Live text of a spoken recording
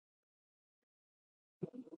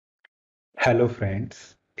Hello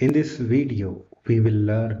friends, in this video we will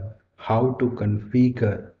learn how to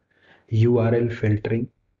configure URL filtering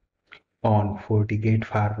on FortiGate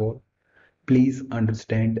Firewall. Please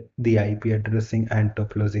understand the IP addressing and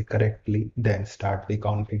topology correctly, then start the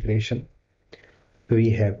configuration. We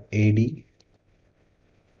have AD,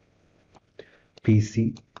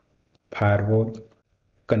 PC, firewall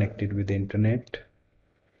connected with internet.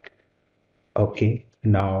 Okay,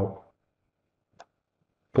 now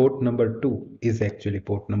port number 2 is actually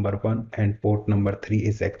port number 1 and port number 3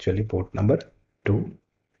 is actually port number 2.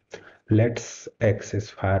 Let's access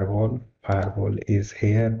firewall. Firewall is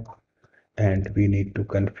here and we need to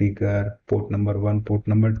configure port number 1, port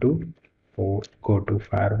number 2. Go to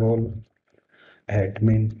firewall,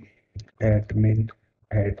 admin, admin,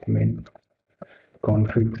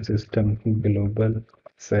 config system global,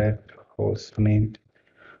 set host name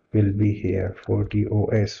will be here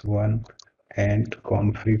 40OS1 and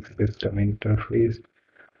config system interface.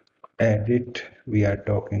 Edit, we are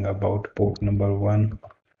talking about port number 1,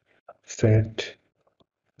 set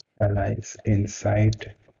alias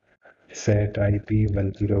inside, set IP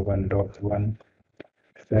 101.1,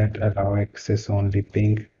 set allow access only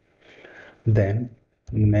ping. Then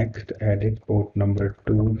next edit port number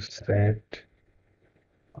 2, set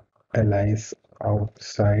alias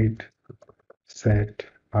outside, set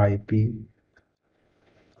IP,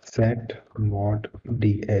 set mod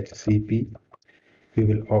DHCP. We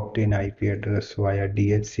will obtain IP address via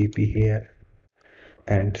DHCP here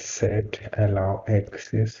and set allow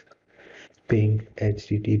access ping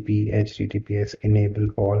HTTP, HTTPS, enable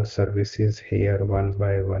all services here one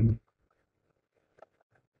by one.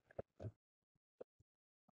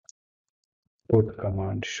 Put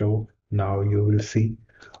command show. Now you will see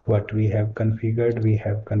what we have configured. We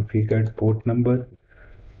have configured port number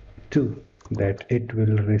 2 that it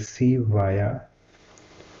will receive IP via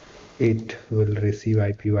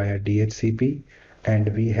DHCP,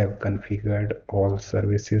 and we have configured all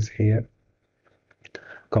services here.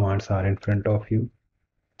 Commands are in front of you.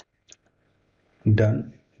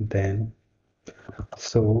 Done. Then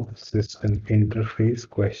so system interface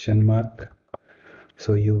question mark.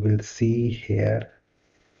 So you will see here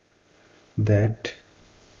that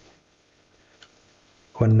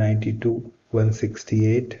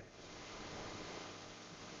 192.168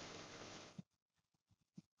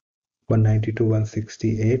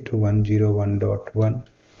 192.168 101.1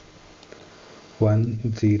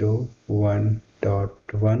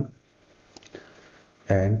 101.1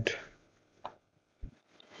 and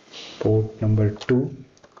port number 2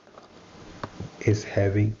 is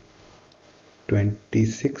having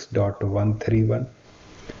 26.131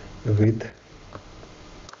 with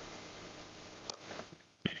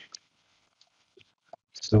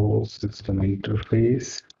so system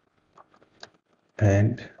interface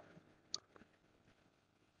and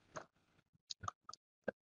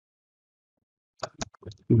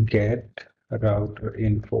get router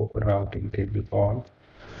info routing table on.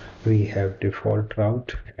 We have default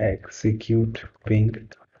route, execute ping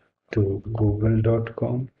to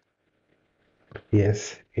google.com.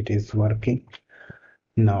 Yes, it is working.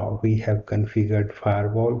 Now we have configured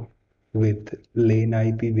firewall with lane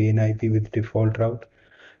IP, WAN IP with default route.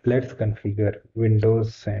 Let's configure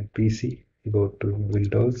Windows and PC. Go to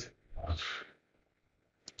Windows.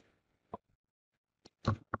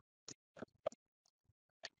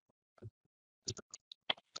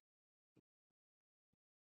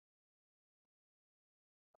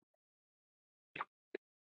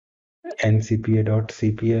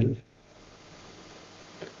 ncpa.cpl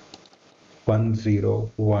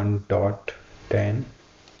 101.10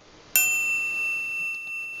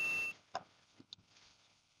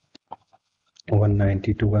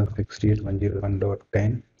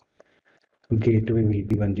 192.168.101.10 gateway will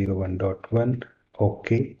be 101.1.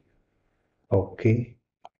 Okay, okay,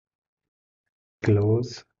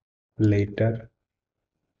 close, later,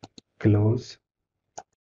 close,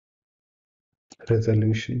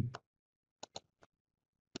 resolution,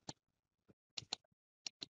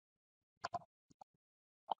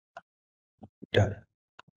 done.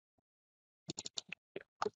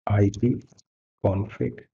 IP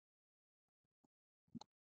config,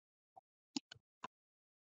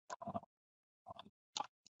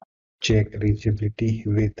 check reachability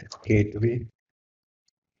with gateway,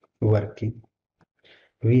 working.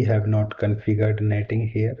 We have not configured netting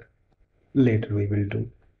here. Later we will do.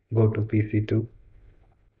 Go to PC2.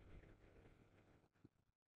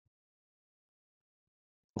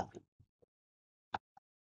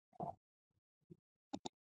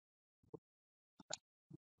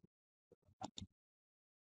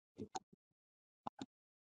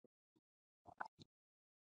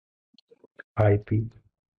 IP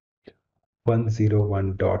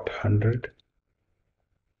 101.100,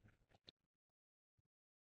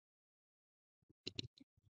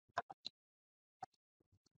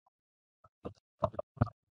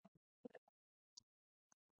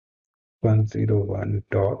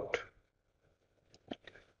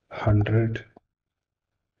 101.100,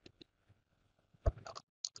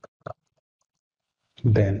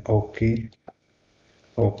 then OK,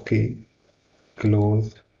 OK,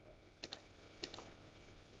 close,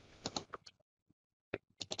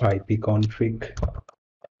 ipconfig,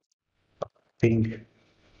 ping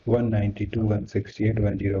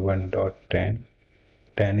 192.168.101.10,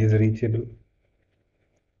 10 is reachable,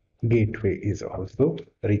 gateway is also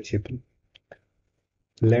reachable.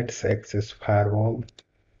 Let's access firewall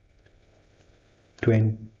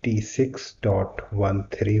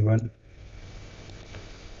 26.131,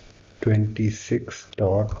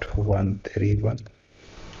 26.131,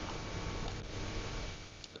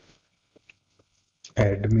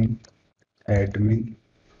 admin, admin,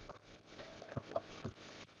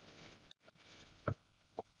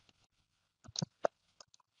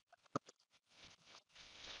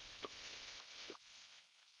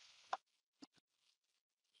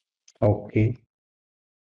 OK.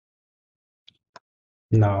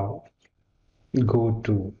 Now go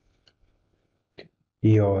to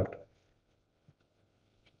your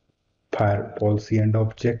fire policy and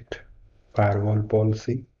object, firewall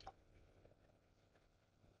policy,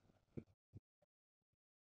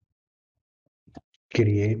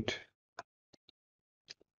 create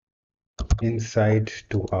inside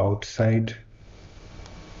to outside,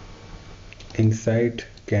 inside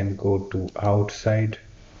can go to outside,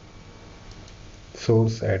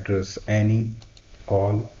 source address any,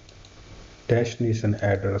 all, destination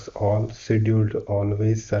address all, scheduled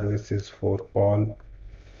always, services for all.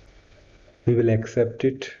 We will accept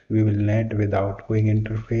it. We will net with outgoing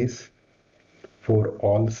interface for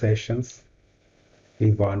all sessions.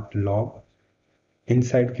 We want log.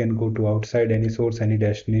 Inside can go to outside, any source, any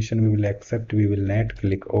destination. We will accept. We will net.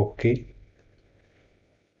 Click OK.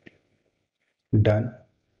 Done.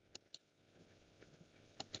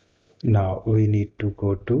 Now we need to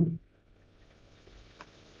go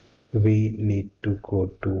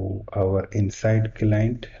to our inside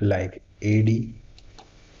client like AD.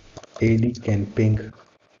 AD can ping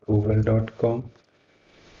google.com.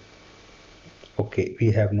 Okay,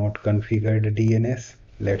 we have not configured DNS.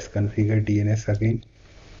 Let's configure DNS again.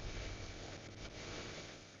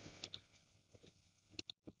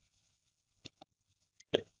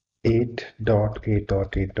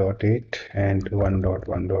 8.8.8.8 and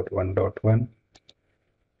 1.1.1.1.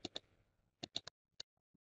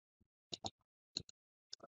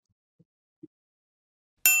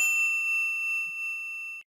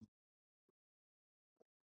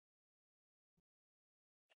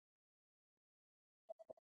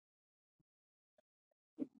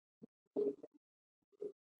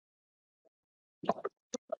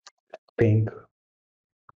 Ping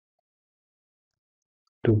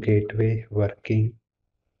to gateway working.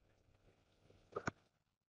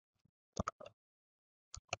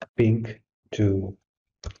 Ping to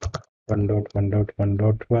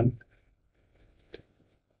 1.1.1.1.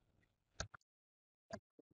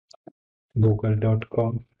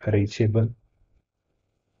 Google.com reachable.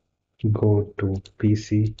 Go to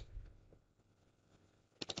PC.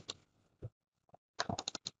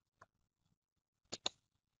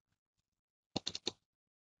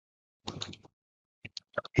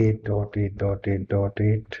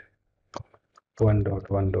 8.8.8.8.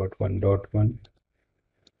 1.1.1.1.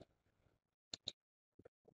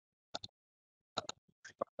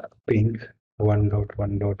 Ping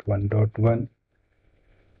 1.1.1.1.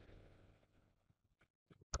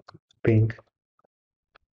 Ping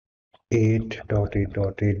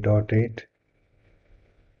 8.8.8.8.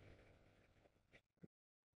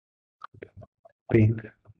 Ping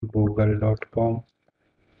google.com.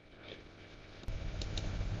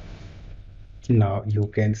 Now you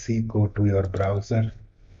can see, go to your browser,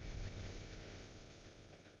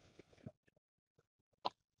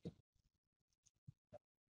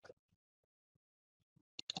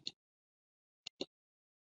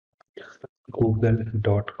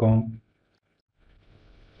 google.com.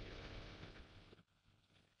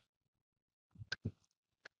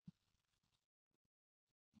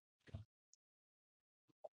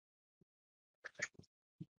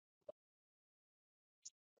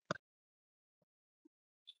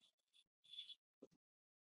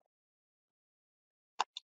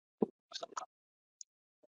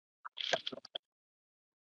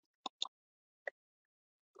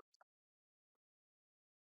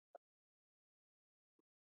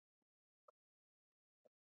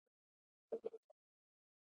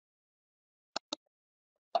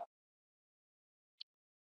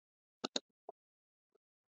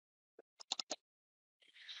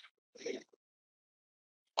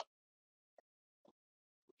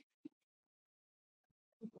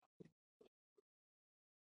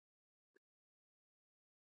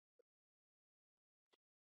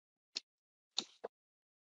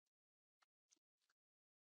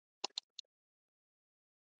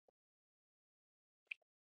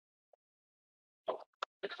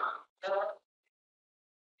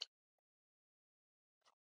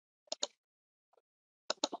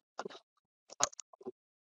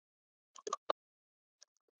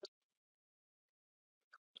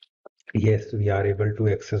 Yes, we are able to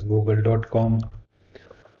access google.com,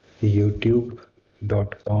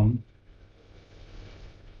 youtube.com,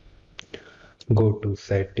 go to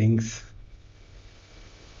settings,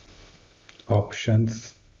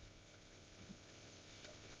 options,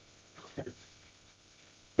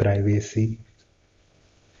 privacy,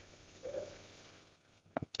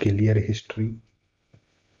 clear history,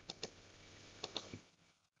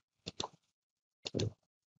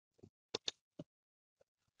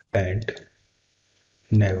 and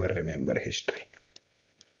never remember history.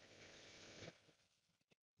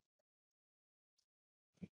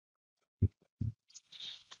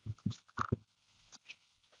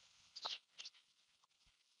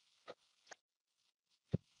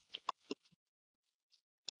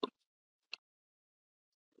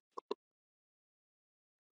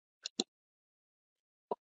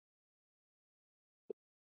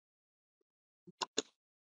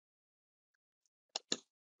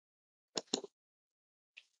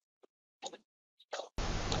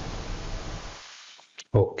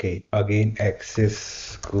 Okay, again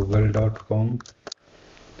access google.com,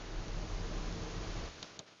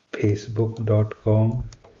 facebook.com,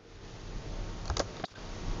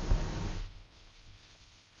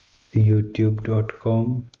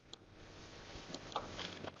 youtube.com.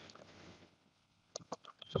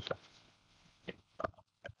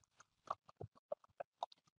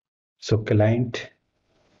 So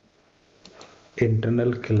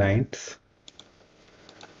internal clients,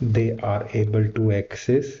 they are able to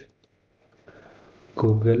access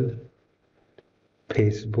Google,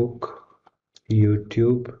 Facebook,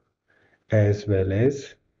 YouTube, as well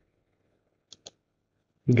as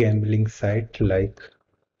gambling site like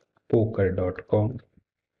poker.com.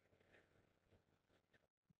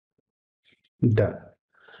 Done.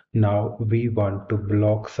 Now we want to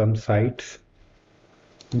block some sites.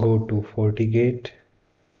 Go to FortiGate,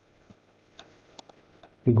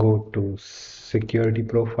 go to security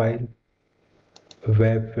profile,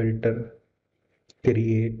 web filter,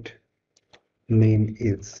 create, name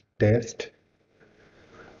is test.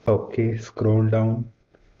 Okay, scroll down,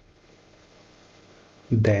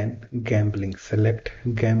 then gambling, select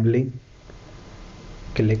gambling,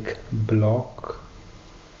 click block,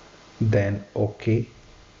 then OK.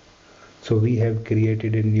 So we have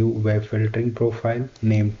created a new web filtering profile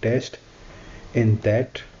named test. In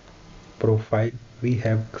that profile we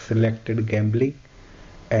have selected gambling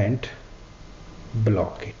and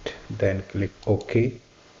block it, then click OK.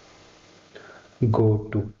 Go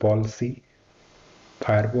to policy,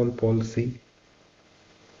 firewall policy,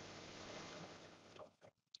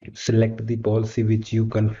 select the policy which you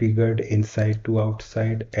configured inside to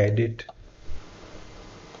outside, edit,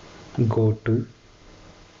 go to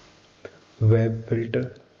web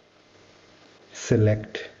filter,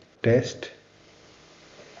 select test,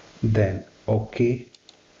 then OK,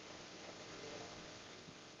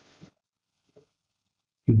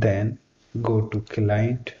 then go to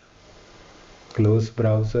client, close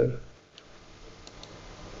browser,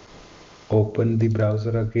 open the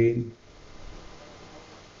browser again,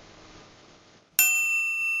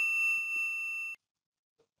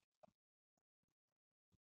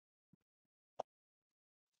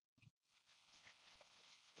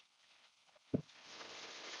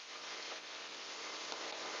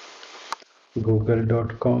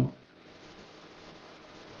 google.com,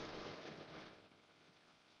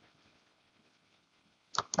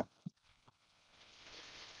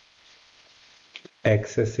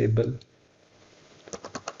 accessible,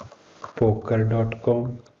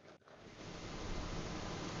 poker.com,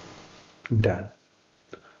 done.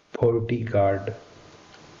 FortiGuard,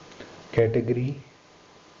 category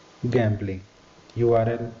gambling,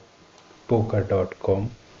 URL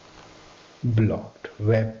poker.com, blocked,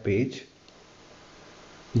 web page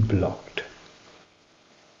blocked.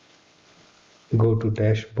 Go to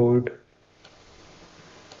dashboard,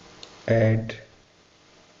 add,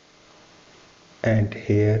 and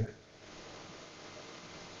here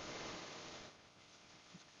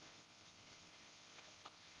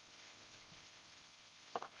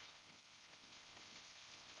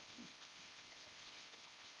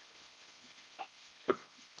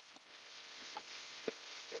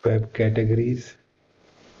web categories,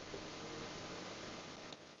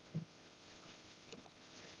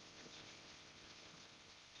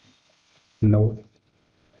 no,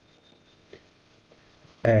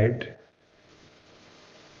 add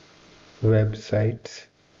websites,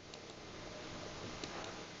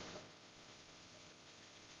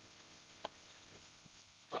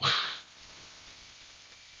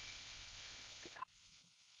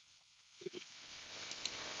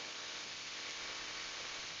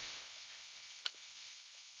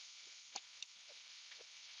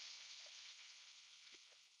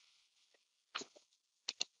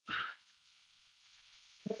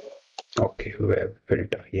 Okay, web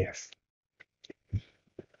filter, yes.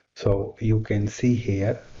 So you can see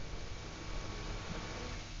here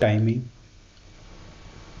timing,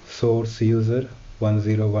 source user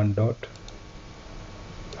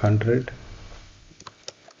 101.100,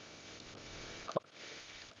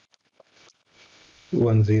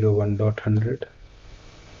 101.100,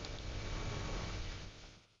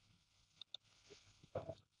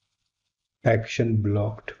 action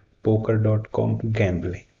blocked, poker.com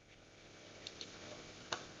gambling.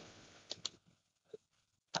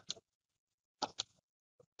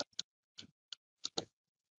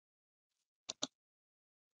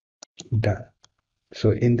 Done.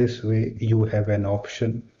 So in this way, you have an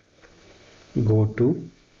option. Go to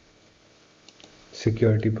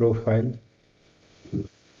security profile,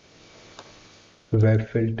 web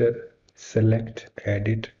filter, select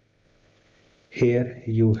edit. Here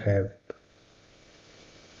you have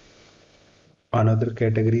another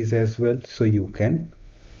categories as well, so you can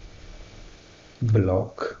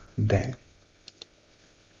block them.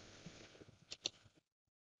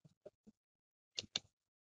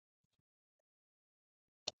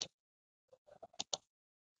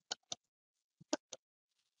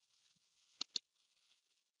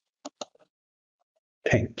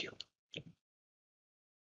 Thank you.